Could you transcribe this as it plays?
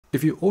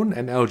If you own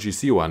an LG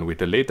C1 with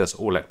the latest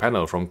OLED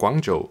panel from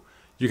Guangzhou,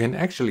 you can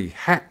actually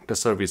hack the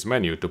service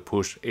menu to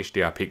push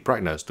HDR peak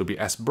brightness to be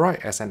as bright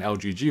as an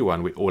LG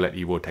G1 with OLED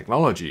Evo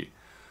technology.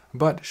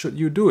 But should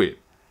you do it?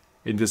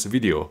 In this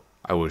video,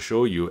 I will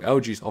show you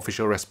LG's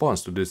official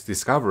response to this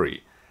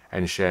discovery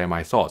and share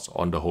my thoughts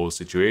on the whole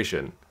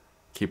situation.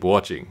 Keep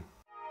watching.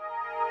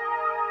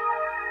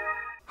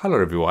 Hello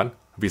everyone,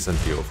 Vincent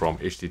Teo from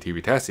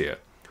HDTV Test here.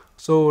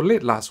 So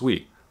late last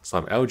week,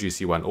 some LG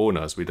C1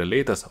 owners with the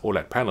latest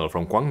OLED panel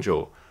from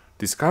Guangzhou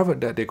discovered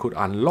that they could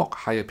unlock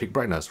higher peak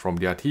brightness from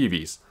their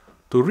TVs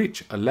to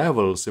reach a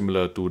level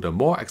similar to the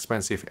more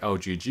expensive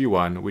LG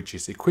G1, which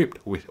is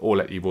equipped with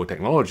OLED Evo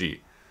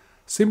technology,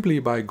 simply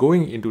by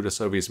going into the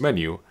service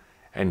menu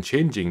and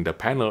changing the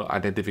panel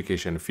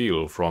identification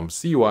field from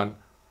C1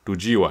 to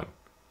G1.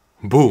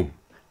 Boom!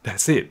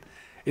 That's it.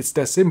 It's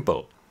that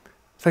simple.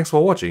 Thanks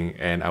for watching,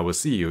 and I will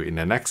see you in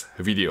the next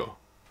video.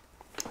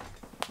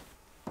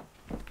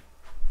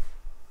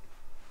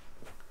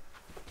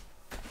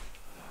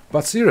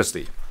 But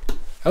seriously,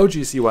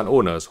 LG C1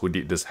 owners who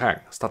did this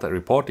hack started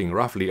reporting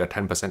roughly a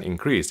 10%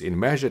 increase in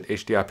measured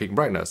HDR peak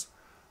brightness,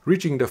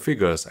 reaching the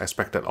figures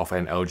expected of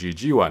an LG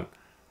G1,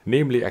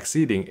 namely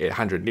exceeding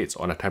 800 nits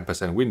on a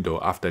 10%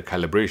 window after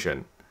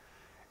calibration.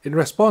 In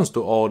response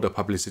to all the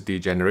publicity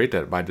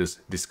generated by this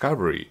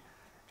discovery,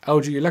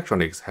 LG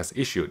Electronics has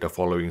issued the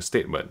following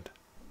statement.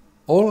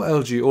 All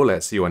LG OLED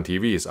C1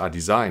 TVs are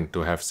designed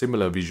to have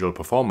similar visual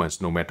performance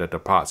no matter the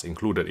parts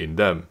included in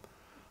them.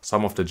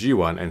 Some of the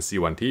G1 and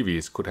C1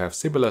 TVs could have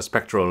similar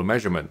spectral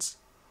measurements.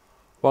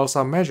 While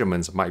some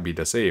measurements might be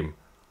the same,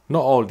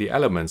 not all the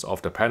elements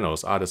of the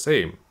panels are the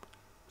same.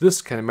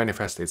 This can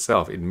manifest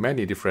itself in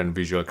many different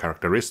visual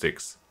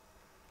characteristics.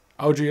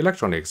 LG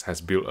Electronics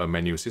has built a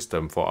menu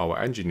system for our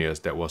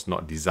engineers that was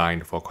not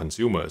designed for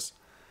consumers,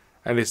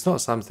 and it's not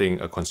something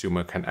a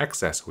consumer can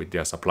access with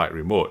their supplied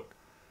remote.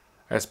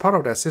 As part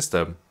of that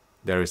system,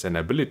 there is an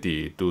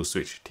ability to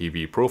switch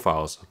TV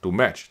profiles to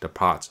match the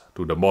parts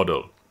to the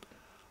model.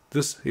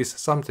 This is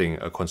something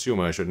a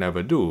consumer should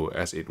never do,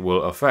 as it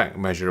will affect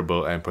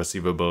measurable and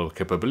perceivable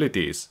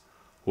capabilities,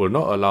 will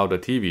not allow the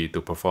TV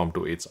to perform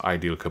to its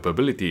ideal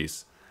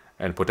capabilities,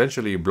 and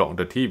potentially block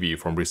the TV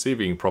from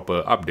receiving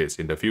proper updates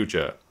in the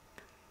future.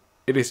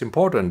 It is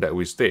important that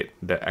we state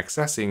that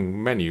accessing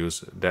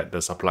menus that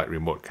the supplied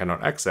remote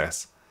cannot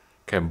access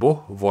can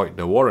both void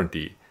the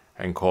warranty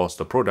and cause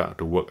the product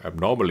to work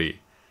abnormally,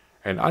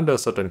 and under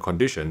certain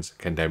conditions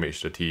can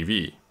damage the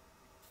TV.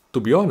 To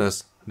be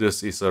honest,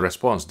 this is a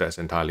response that's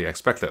entirely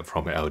expected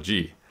from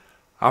LG.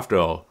 After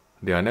all,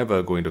 they are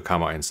never going to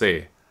come out and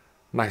say,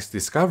 "Nice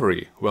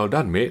discovery, well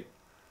done mate.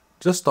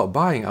 Just stop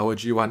buying our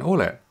G1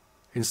 OLED.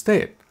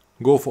 Instead,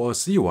 go for a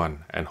C1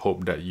 and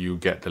hope that you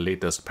get the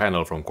latest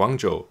panel from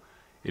Guangzhou,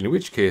 in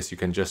which case you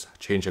can just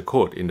change a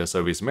code in the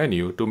service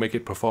menu to make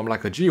it perform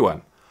like a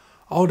G1.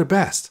 All the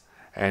best,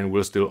 and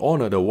we'll still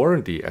honor the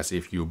warranty as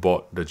if you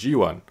bought the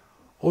G1,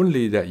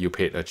 only that you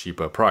paid a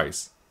cheaper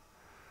price."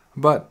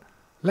 But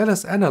let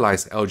us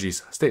analyze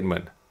LG's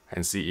statement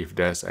and see if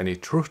there's any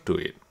truth to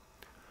it.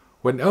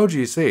 When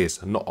LG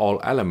says not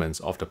all elements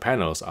of the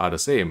panels are the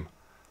same,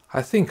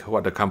 I think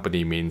what the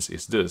company means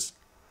is this.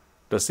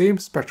 The same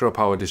spectral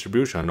power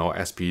distribution, or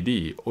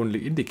SPD,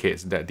 only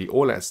indicates that the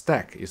OLED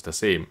stack is the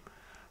same,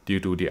 due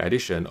to the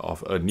addition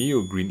of a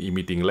new green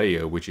emitting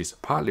layer which is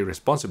partly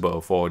responsible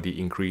for the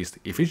increased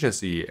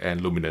efficiency and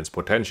luminance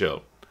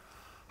potential.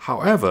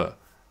 However,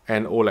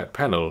 an OLED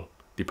panel,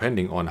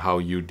 depending on how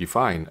you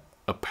define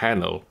a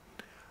panel,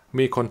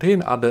 may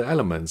contain other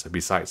elements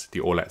besides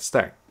the OLED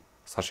stack,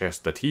 such as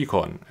the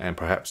T-con and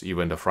perhaps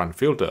even the front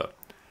filter.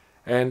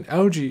 And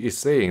LG is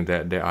saying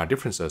that there are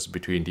differences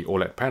between the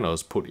OLED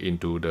panels put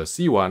into the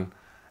C1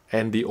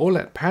 and the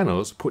OLED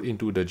panels put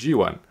into the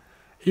G1,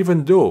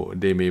 even though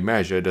they may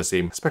measure the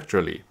same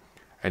spectrally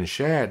and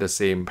share the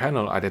same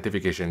panel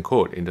identification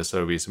code in the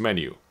service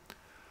menu.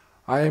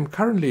 I am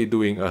currently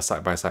doing a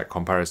side-by-side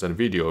comparison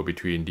video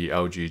between the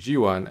LG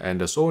G1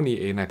 and the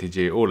Sony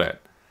A90J OLED.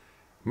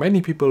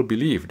 Many people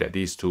believe that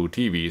these two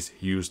TVs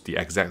use the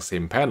exact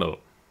same panel,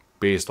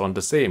 based on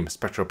the same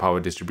spectral power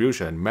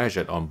distribution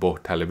measured on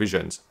both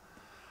televisions.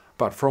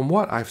 But from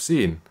what I've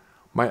seen,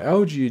 my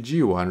LG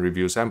G1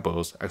 review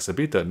samples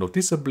exhibited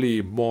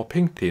noticeably more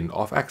pink tint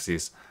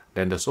off-axis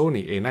than the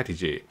Sony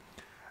A90J,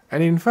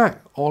 and in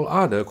fact all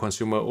other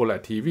consumer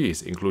OLED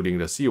TVs including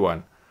the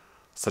C1,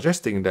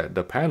 suggesting that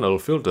the panel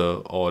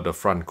filter or the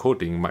front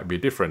coating might be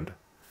different.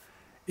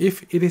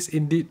 If it is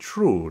indeed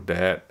true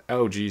that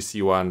LG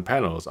C1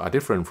 panels are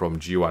different from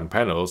G1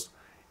 panels,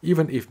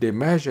 even if they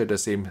measure the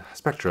same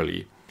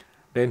spectrally,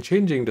 then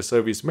changing the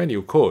service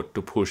menu code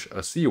to push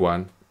a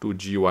C1 to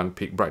G1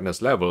 peak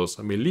brightness levels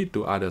may lead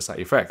to other side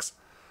effects,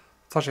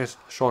 such as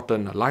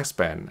shortened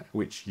lifespan,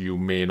 which you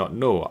may not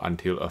know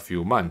until a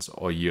few months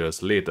or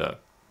years later.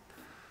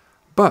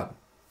 But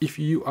if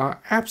you are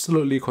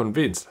absolutely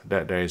convinced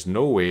that there is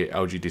no way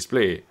LG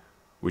Display,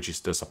 which is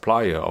the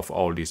supplier of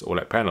all these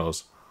OLED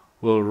panels,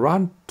 will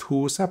run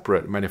two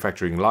separate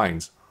manufacturing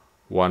lines,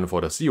 one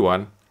for the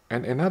C1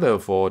 and another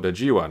for the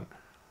G1,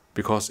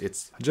 because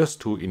it's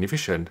just too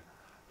inefficient,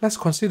 let's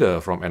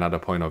consider from another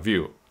point of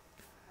view.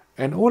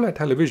 An OLED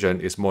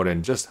television is more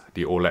than just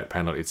the OLED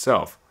panel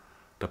itself.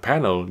 The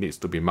panel needs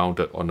to be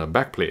mounted on a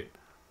backplate.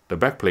 The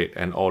backplate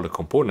and all the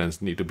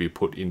components need to be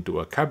put into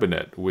a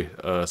cabinet with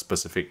a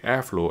specific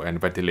airflow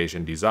and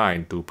ventilation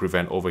design to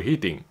prevent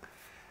overheating.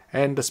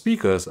 And the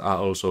speakers are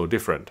also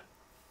different.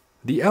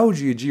 The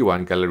LG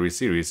G1 Gallery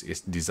series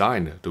is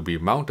designed to be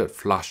mounted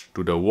flush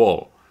to the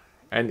wall,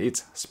 and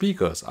its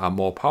speakers are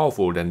more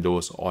powerful than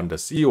those on the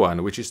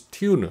C1, which is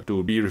tuned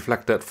to be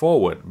reflected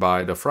forward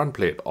by the front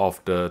plate of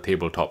the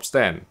tabletop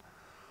stand.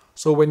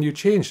 So when you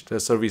change the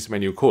service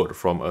menu code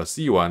from a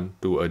C1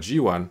 to a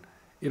G1,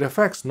 it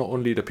affects not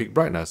only the peak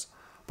brightness,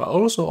 but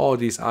also all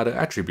these other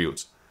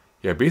attributes.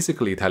 You're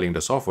basically telling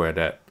the software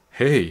that,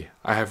 hey,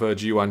 I have a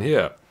G1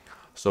 here.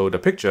 So the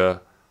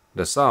picture,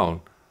 the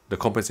sound, the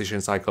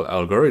compensation cycle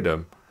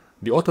algorithm,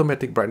 the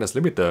automatic brightness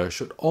limiter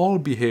should all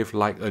behave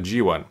like a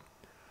G1.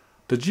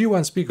 The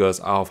G1 speakers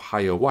are of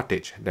higher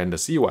wattage than the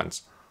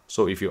C1s,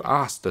 so if you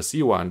ask the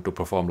C1 to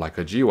perform like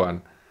a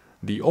G1,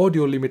 the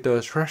audio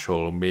limiter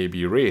threshold may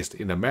be raised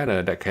in a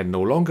manner that can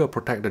no longer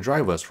protect the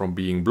drivers from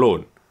being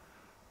blown.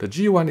 The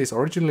G1 is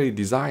originally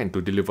designed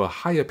to deliver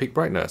higher peak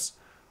brightness,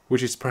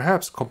 which is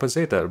perhaps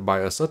compensated by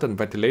a certain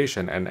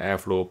ventilation and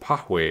airflow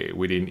pathway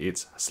within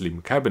its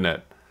slim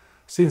cabinet,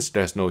 since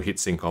there's no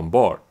heatsink on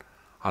board,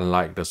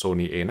 unlike the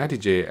Sony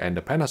A90J and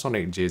the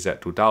Panasonic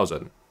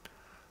JZ2000.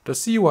 The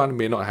C1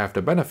 may not have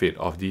the benefit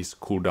of these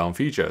cool-down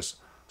features,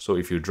 so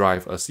if you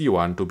drive a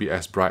C1 to be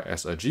as bright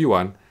as a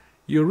G1,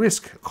 you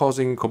risk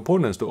causing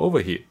components to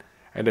overheat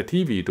and the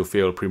TV to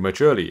fail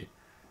prematurely.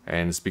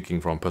 And speaking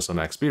from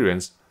personal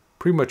experience,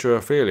 premature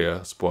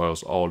failure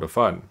spoils all the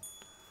fun.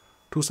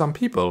 To some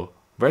people,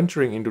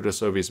 venturing into the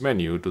service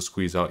menu to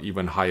squeeze out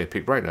even higher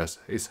peak brightness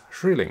is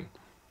thrilling.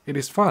 It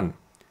is fun.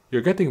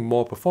 You're getting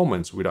more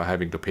performance without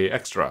having to pay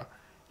extra.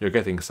 You're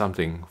getting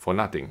something for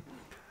nothing.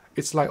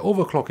 It's like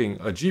overclocking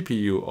a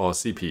GPU or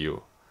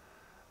CPU.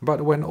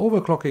 But when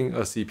overclocking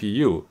a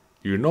CPU,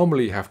 you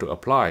normally have to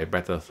apply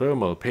better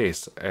thermal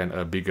paste and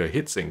a bigger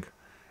heatsink.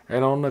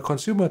 And on a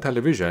consumer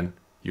television,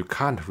 you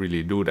can't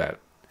really do that.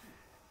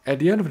 At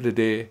the end of the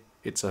day,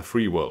 it's a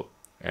free world,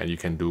 and you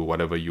can do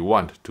whatever you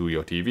want to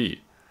your TV.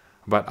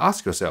 But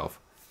ask yourself,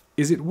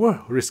 is it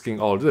worth risking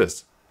all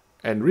this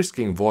and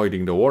risking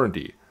voiding the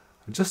warranty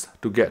just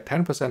to get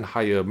 10%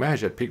 higher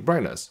measured peak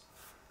brightness?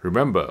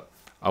 Remember,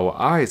 our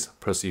eyes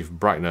perceive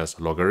brightness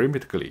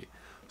logarithmically,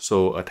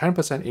 so a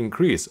 10%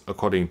 increase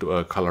according to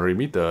a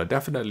colorimeter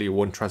definitely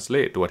won't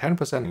translate to a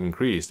 10%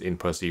 increase in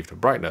perceived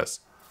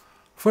brightness.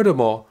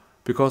 Furthermore,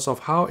 because of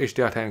how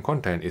HDR10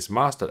 content is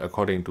mastered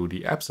according to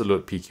the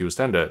absolute PQ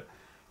standard,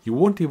 you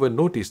won't even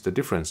notice the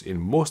difference in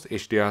most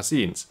HDR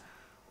scenes,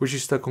 which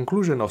is the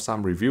conclusion of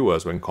some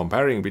reviewers when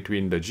comparing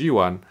between the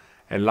G1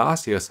 and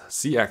last year's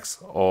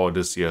CX or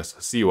this year's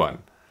C1.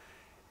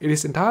 It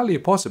is entirely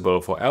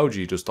possible for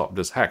LG to stop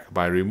this hack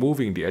by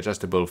removing the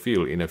adjustable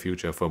field in a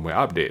future firmware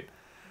update.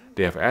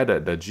 They have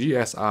added the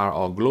GSR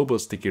or Global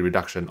Sticky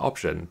Reduction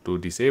option to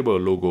disable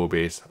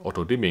logo-based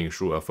auto-dimming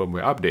through a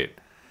firmware update.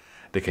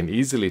 They can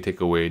easily take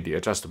away the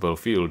adjustable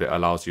field that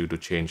allows you to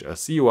change a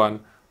C1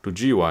 to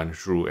G1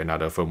 through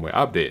another firmware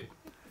update.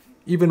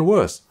 Even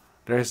worse,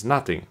 there is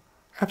nothing,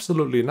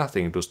 absolutely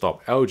nothing to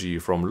stop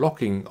LG from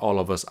locking all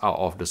of us out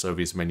of the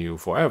service menu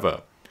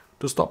forever,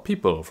 to stop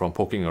people from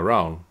poking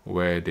around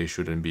where they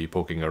shouldn't be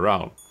poking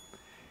around.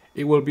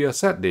 It will be a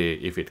sad day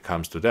if it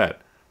comes to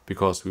that,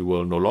 because we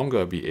will no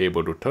longer be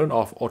able to turn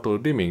off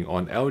auto-dimming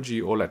on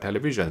LG OLED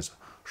televisions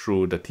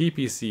through the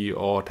TPC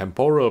or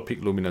Temporal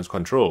Peak Luminance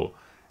Control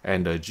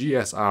and the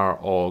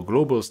GSR or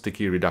Global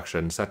Sticky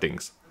Reduction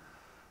settings.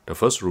 The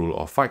first rule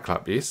of Fight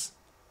Club is,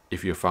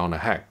 if you found a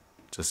hack,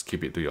 just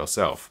keep it to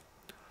yourself.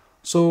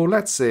 So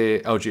let's say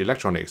LG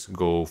Electronics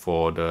go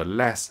for the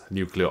less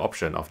nuclear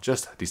option of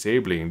just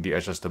disabling the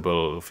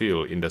adjustable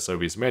field in the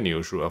service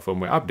menu through a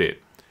firmware update.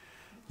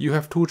 You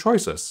have two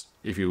choices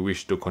if you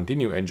wish to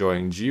continue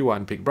enjoying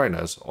G1 peak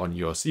brightness on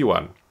your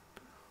C1.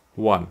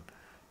 1.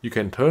 You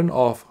can turn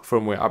off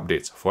firmware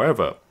updates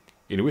forever,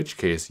 in which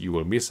case you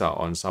will miss out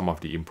on some of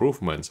the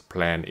improvements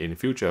planned in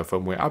future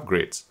firmware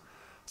upgrades,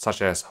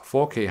 such as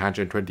 4K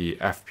 120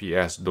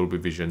 FPS Dolby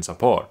Vision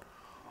support,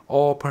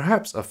 or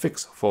perhaps a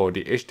fix for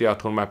the HDR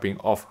tone mapping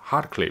of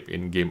hard clip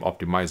in Game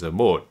Optimizer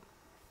mode.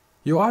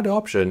 Your other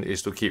option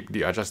is to keep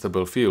the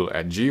adjustable field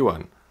at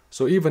G1,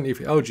 so even if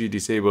LG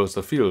disables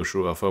the field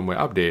through a firmware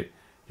update,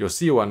 your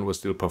C1 will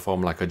still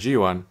perform like a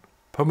G1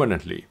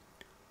 permanently.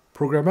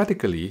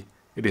 Programmatically,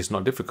 it is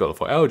not difficult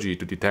for LG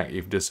to detect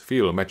if this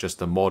field matches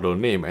the model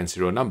name and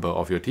serial number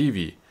of your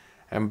TV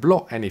and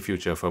block any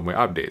future firmware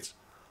updates.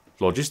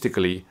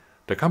 Logistically,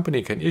 the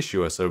company can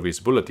issue a service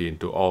bulletin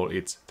to all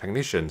its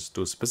technicians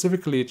to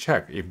specifically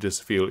check if this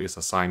field is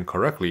assigned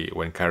correctly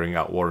when carrying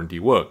out warranty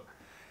work,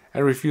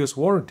 and refuse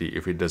warranty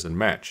if it doesn't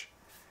match.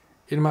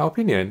 In my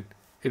opinion,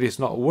 it is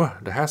not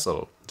worth the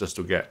hassle just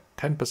to get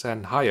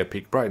 10% higher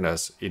peak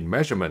brightness in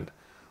measurement,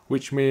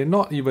 which may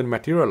not even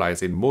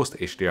materialize in most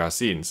HDR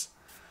scenes.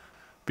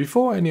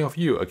 Before any of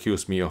you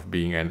accuse me of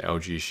being an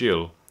LG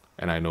shill,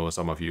 and I know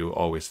some of you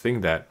always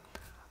think that,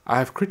 I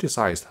have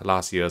criticized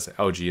last year's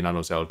LG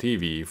NanoCell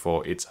TV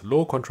for its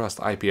low contrast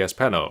IPS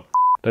panel.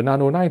 The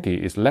Nano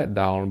 90 is let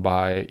down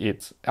by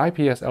its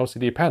IPS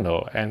LCD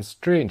panel and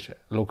strange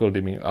local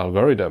dimming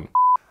algorithm.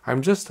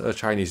 I'm just a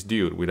Chinese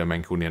dude with a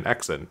Mancunian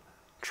accent,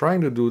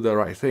 trying to do the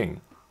right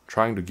thing,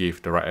 trying to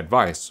give the right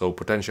advice so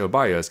potential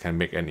buyers can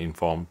make an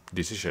informed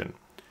decision.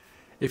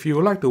 If you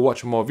would like to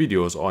watch more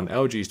videos on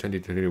LG's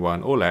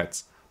 2021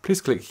 OLEDs,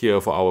 please click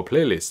here for our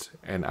playlist,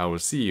 and I will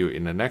see you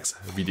in the next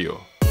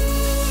video.